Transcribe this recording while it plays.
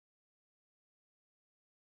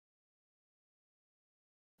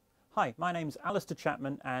Hi, my name's Alister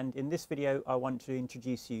Chapman, and in this video I want to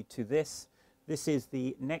introduce you to this. This is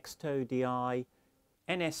the Nexto DI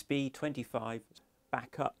NSB25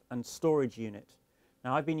 backup and storage unit.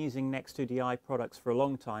 Now, I've been using NextoDI products for a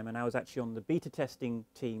long time, and I was actually on the beta testing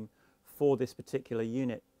team for this particular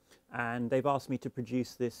unit, and they've asked me to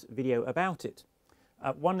produce this video about it.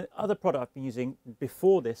 One other product I've been using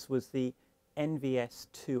before this was the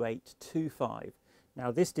NVS2825. Now,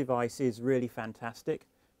 this device is really fantastic,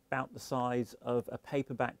 about the size of a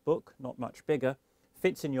paperback book, not much bigger,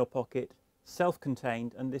 fits in your pocket,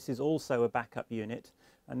 self-contained, and this is also a backup unit,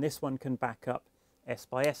 and this one can back up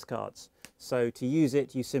S/S cards. So to use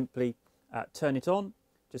it, you simply turn it on,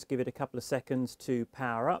 just give it a couple of seconds to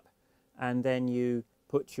power up, and then you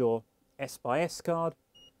put your S/S card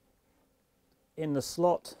in the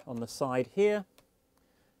slot on the side here.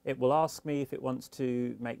 It will ask me if it wants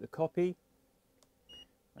to make the copy.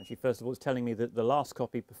 Actually, first of all, it's telling me that the last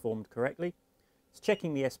copy performed correctly. It's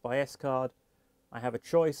checking the S/S card. I have a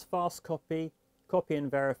choice: fast copy, copy and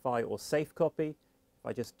verify, or safe copy. If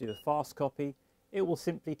I just do a fast copy, it will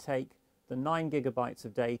simply take the 9 GB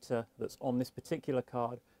of data that's on this particular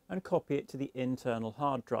card and copy it to the internal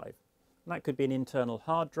hard drive. And that could be an internal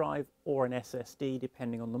hard drive or an SSD,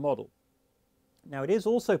 depending on the model. Now, it is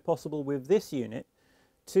also possible with this unit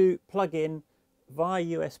to plug in via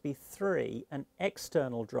USB 3 an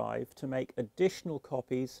external drive to make additional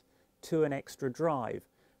copies to an extra drive.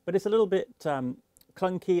 But it's a little bit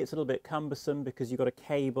clunky, it's a little bit cumbersome because you've got a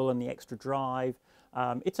cable and the extra drive.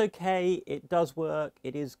 It's okay, it does work,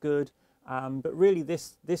 it is good, but really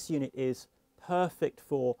this unit is perfect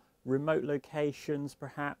for remote locations,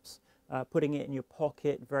 perhaps, putting it in your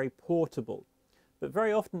pocket, very portable. But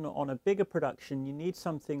very often on a bigger production, you need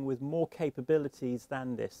something with more capabilities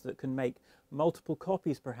than this, that can make multiple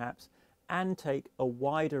copies perhaps, and take a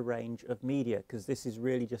wider range of media, because this is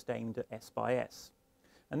really just aimed at S/S.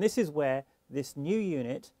 And this is where this new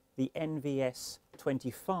unit, the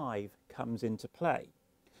NVS25, comes into play.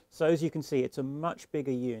 So as you can see, it's a much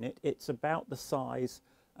bigger unit. It's about the size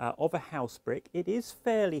of a house brick. It is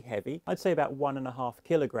fairly heavy, I'd say about 1.5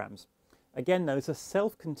 kilograms. Again though, it's a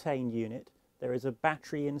self-contained unit. There is a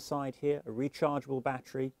battery inside here, a rechargeable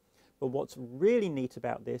battery, but what's really neat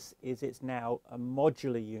about this is it's now a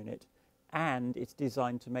modular unit, and it's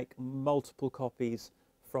designed to make multiple copies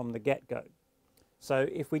from the get-go. So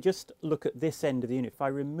if we just look at this end of the unit, if I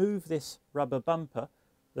remove this rubber bumper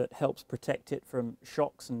that helps protect it from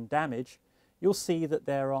shocks and damage, you'll see that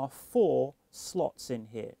there are 4 slots in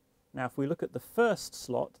here. Now, if we look at the first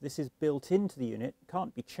slot, this is built into the unit,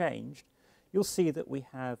 can't be changed. You'll see that we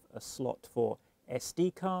have a slot for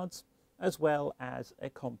SD cards as well as a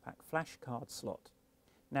compact flash card slot.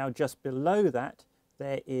 Now, just below that,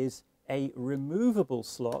 there is a removable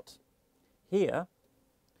slot here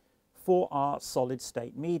for our solid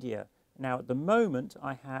state media. Now, at the moment,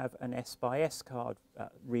 I have an S/S card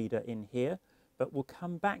reader in here, but we'll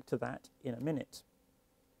come back to that in a minute.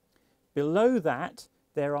 Below that,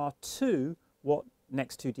 there are 2 what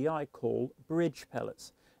NextoDI call bridge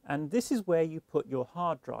pellets. And this is where you put your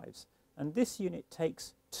hard drives. And this unit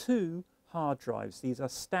takes 2 hard drives. These are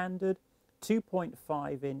standard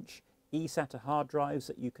 2.5-inch eSATA hard drives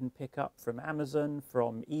that you can pick up from Amazon,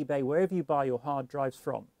 from eBay, wherever you buy your hard drives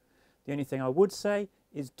from. The only thing I would say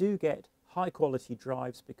is do get high quality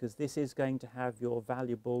drives, because this is going to have your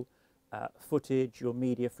valuable footage, your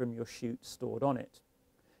media from your shoot stored on it.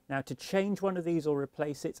 Now, to change one of these or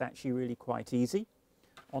replace it, it's actually really quite easy.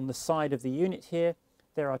 On the side of the unit here,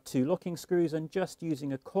 there are 2 locking screws, and just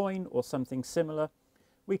using a coin or something similar,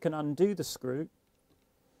 we can undo the screw,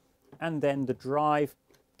 and then the drive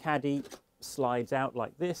caddy slides out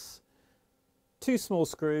like this. 2 small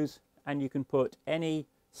screws, and you can put any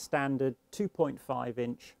standard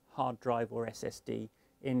 2.5-inch hard drive or SSD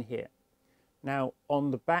in here. Now,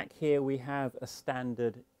 on the back here, we have a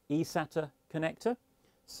standard eSATA connector,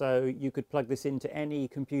 so you could plug this into any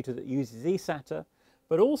computer that uses eSATA,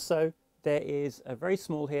 but also there is a very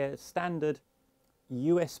small here standard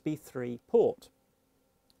USB 3 port.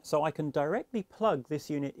 So I can directly plug this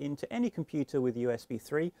unit into any computer with USB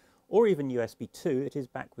 3 or even USB 2. It is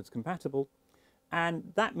backwards compatible,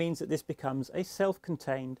 and that means that this becomes a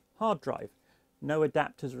self-contained hard drive. No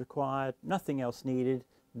adapters required, nothing else needed.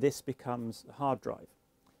 This becomes a hard drive.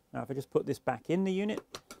 Now, if I just put this back in the unit,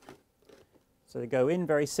 so they go in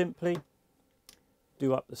very simply,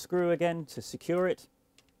 do up the screw again to secure it.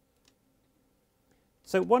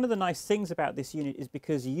 So one of the nice things about this unit is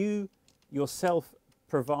because you yourself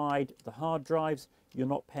provide the hard drives, you're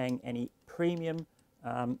not paying any premium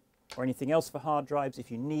or anything else for hard drives.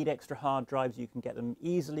 If you need extra hard drives, you can get them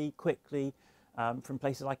easily, quickly, from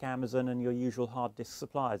places like Amazon and your usual hard disk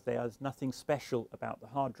suppliers. There's nothing special about the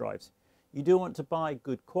hard drives. You do want to buy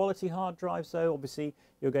good quality hard drives though. Obviously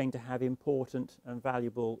you're going to have important and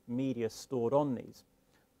valuable media stored on these.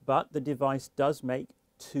 But the device does make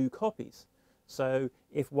 2 copies. So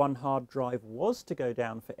if one hard drive was to go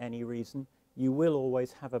down for any reason, you will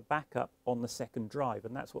always have a backup on the second drive,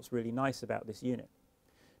 and that's what's really nice about this unit.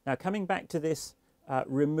 Now coming back to this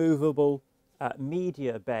removable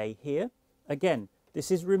media bay here, again, this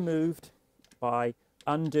is removed by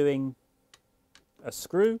undoing a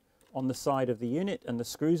screw on the side of the unit, and the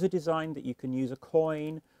screws are designed that you can use a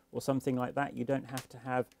coin or something like that. You don't have to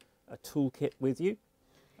have a toolkit with you.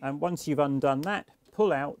 And once you've undone that,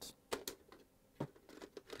 pull out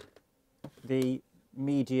the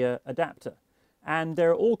media adapter. And there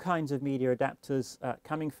are all kinds of media adapters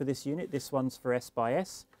coming for this unit. This one's for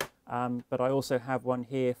S/S, but I also have one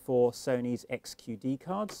here for Sony's XQD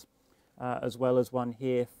cards, as well as one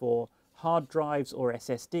here for hard drives or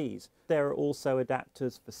SSDs. There are also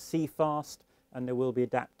adapters for CFast, and there will be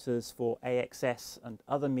adapters for AXS and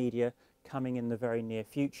other media coming in the very near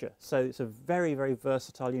future. So it's a very, very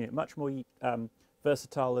versatile unit, much more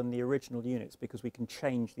versatile than the original units because we can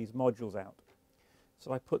change these modules out.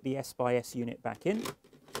 So I put the S/S unit back in,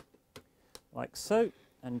 like so,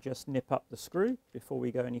 and just nip up the screw before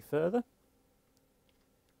we go any further.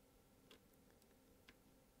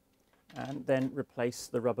 And then replace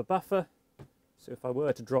the rubber buffer, so if I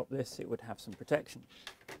were to drop this it would have some protection.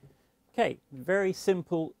 Okay, very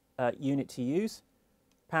simple unit to use.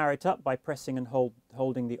 Power it up by pressing and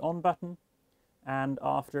holding the on button, and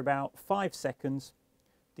after about 5 seconds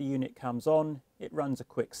the unit comes on. It runs a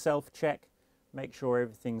quick self-check, make sure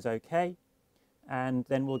everything's okay, and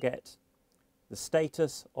then we'll get the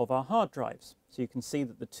status of our hard drives. So you can see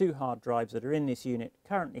that the 2 hard drives that are in this unit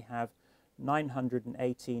currently have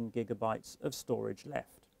 918 gigabytes of storage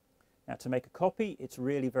left. Now to make a copy, it's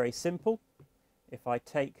really very simple. If I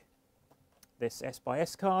take this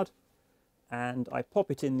S/S card and I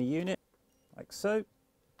pop it in the unit, like so,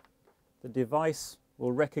 the device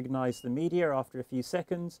will recognize the media after a few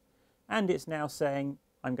seconds, and it's now saying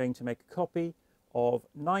I'm going to make a copy of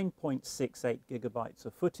 9.68 gigabytes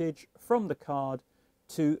of footage from the card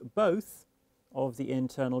to both of the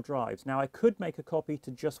internal drives. Now I could make a copy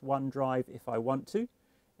to just one drive if I want to.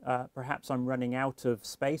 Perhaps I'm running out of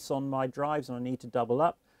space on my drives and I need to double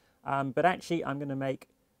up, but actually I'm going to make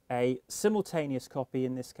a simultaneous copy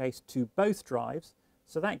in this case to both drives,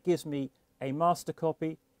 so that gives me a master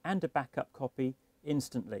copy and a backup copy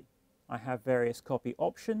instantly. I have various copy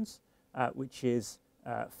options, which is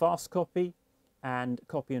fast copy and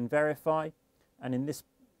copy and verify, and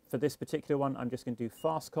for this particular one I'm just going to do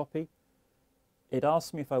fast copy. It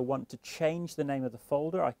asks me if I want to change the name of the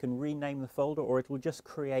folder. I can rename the folder, or it will just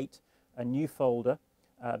create a new folder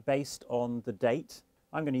based on the date.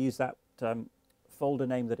 I'm going to use that folder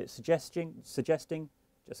name that it's suggesting.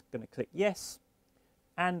 Just going to click yes,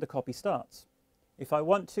 and the copy starts. If I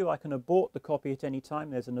want to, I can abort the copy at any time.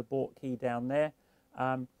 There's an abort key down there,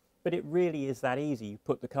 but it really is that easy. You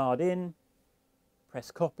put the card in,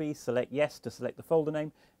 press copy, select yes to select the folder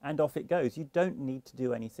name, and off it goes. You don't need to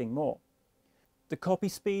do anything more. The copy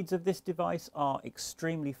speeds of this device are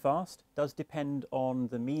extremely fast. It does depend on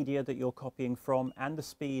the media that you're copying from and the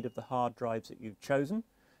speed of the hard drives that you've chosen.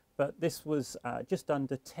 But this was just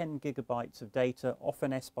under 10 gigabytes of data off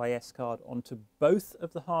an S/S card onto both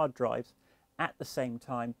of the hard drives at the same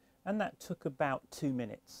time, and that took about 2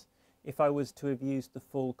 minutes. If I was to have used the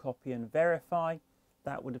full copy and verify,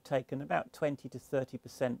 that would have taken about 20 to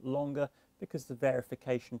 30% longer because the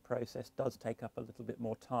verification process does take up a little bit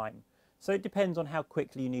more time. So it depends on how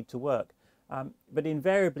quickly you need to work. But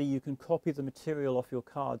invariably you can copy the material off your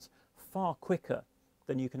cards far quicker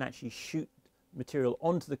than you can actually shoot material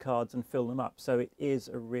onto the cards and fill them up. So it is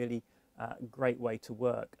a really great way to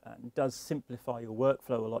work, and does simplify your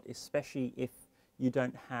workflow a lot, especially if you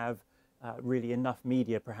don't have really enough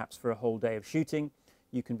media perhaps for a whole day of shooting.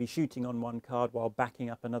 You can be shooting on one card while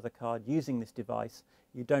backing up another card using this device.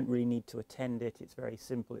 You don't really need to attend it. It's very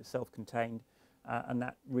simple, it's self-contained. And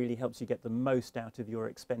that really helps you get the most out of your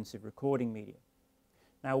expensive recording media.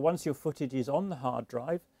 Now once your footage is on the hard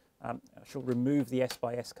drive, I shall remove the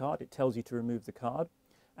S/S card. It tells you to remove the card,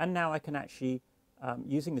 and now I can actually,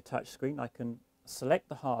 using the touch screen, I can select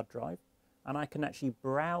the hard drive and I can actually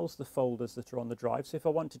browse the folders that are on the drive. So if I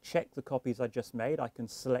want to check the copies I just made, I can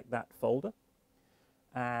select that folder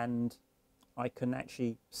and I can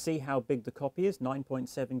actually see how big the copy is,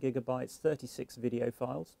 9.7 gigabytes, 36 video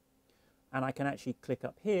files. And I can actually click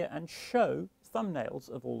up here and show thumbnails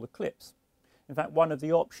of all the clips. In fact, one of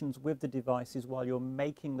the options with the device is while you're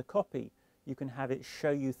making the copy, you can have it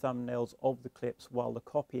show you thumbnails of the clips while the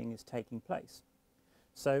copying is taking place.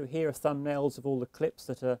 So here are thumbnails of all the clips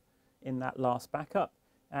that are in that last backup,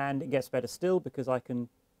 and it gets better still because I can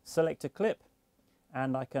select a clip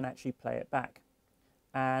and I can actually play it back.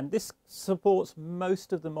 And this supports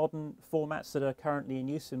most of the modern formats that are currently in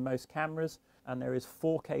use in most cameras, and there is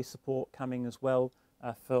 4K support coming as well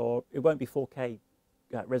for, it won't be 4K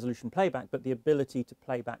resolution playback, but the ability to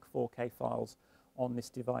play back 4K files on this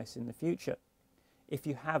device in the future. If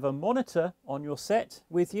you have a monitor on your set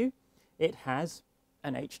with you, it has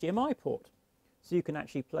an HDMI port. So you can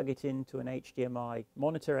actually plug it into an HDMI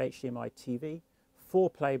monitor, HDMI TV for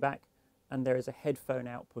playback, and there is a headphone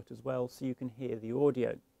output as well, so you can hear the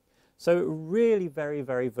audio. So really very,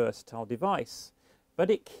 very versatile device, but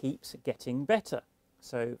it keeps getting better.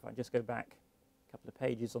 So if I just go back a couple of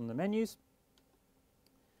pages on the menus,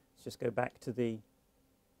 let's just go back to the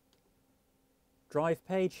drive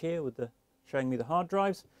page here with the showing me the hard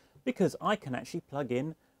drives, because I can actually plug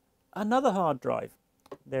in another hard drive.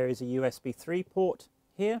 There is a USB 3 port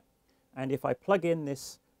here, and if I plug in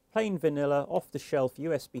this plain vanilla off-the-shelf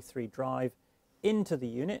USB 3 drive into the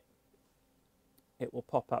unit, it will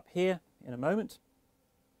pop up here in a moment.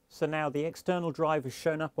 So now the external drive is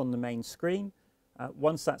shown up on the main screen.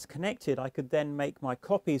 Once that's connected, I could then make my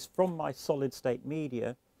copies from my solid state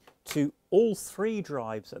media to all 3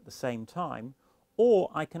 drives at the same time,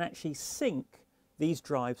 or I can actually sync these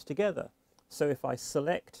drives together. So if I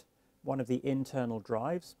select one of the internal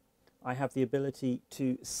drives, I have the ability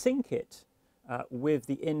to sync it with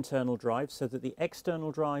the internal drive so that the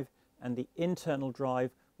external drive and the internal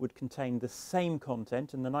drive would contain the same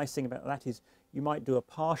content. And the nice thing about that is you might do a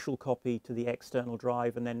partial copy to the external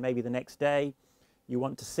drive, and then maybe the next day you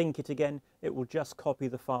want to sync it again. It will just copy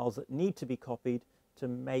the files that need to be copied to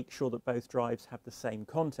make sure that both drives have the same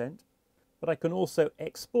content. But I can also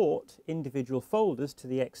export individual folders to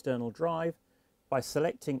the external drive by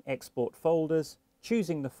selecting Export Folders,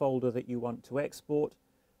 choosing the folder that you want to export,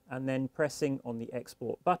 and then pressing on the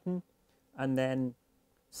Export button, and then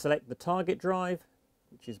select the target drive,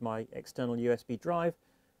 which is my external USB drive,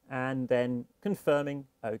 and then confirming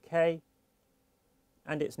OK.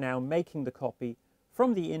 And it's now making the copy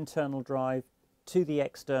from the internal drive to the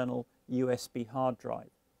external USB hard drive.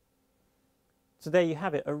 So there you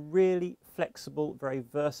have it, a really flexible, very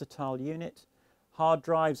versatile unit. Hard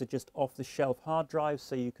drives are just off-the-shelf hard drives,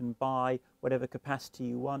 so you can buy whatever capacity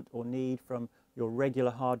you want or need from your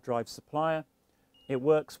regular hard drive supplier. It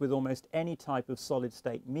works with almost any type of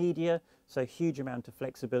solid-state media, so a huge amount of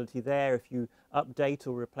flexibility there. If you update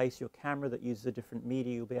or replace your camera that uses a different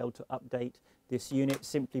media, you'll be able to update this unit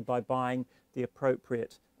simply by buying the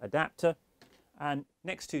appropriate adapter. And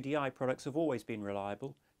NextoDI products have always been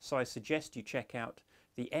reliable, so I suggest you check out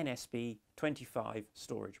the NSB25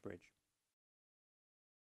 storage bridge.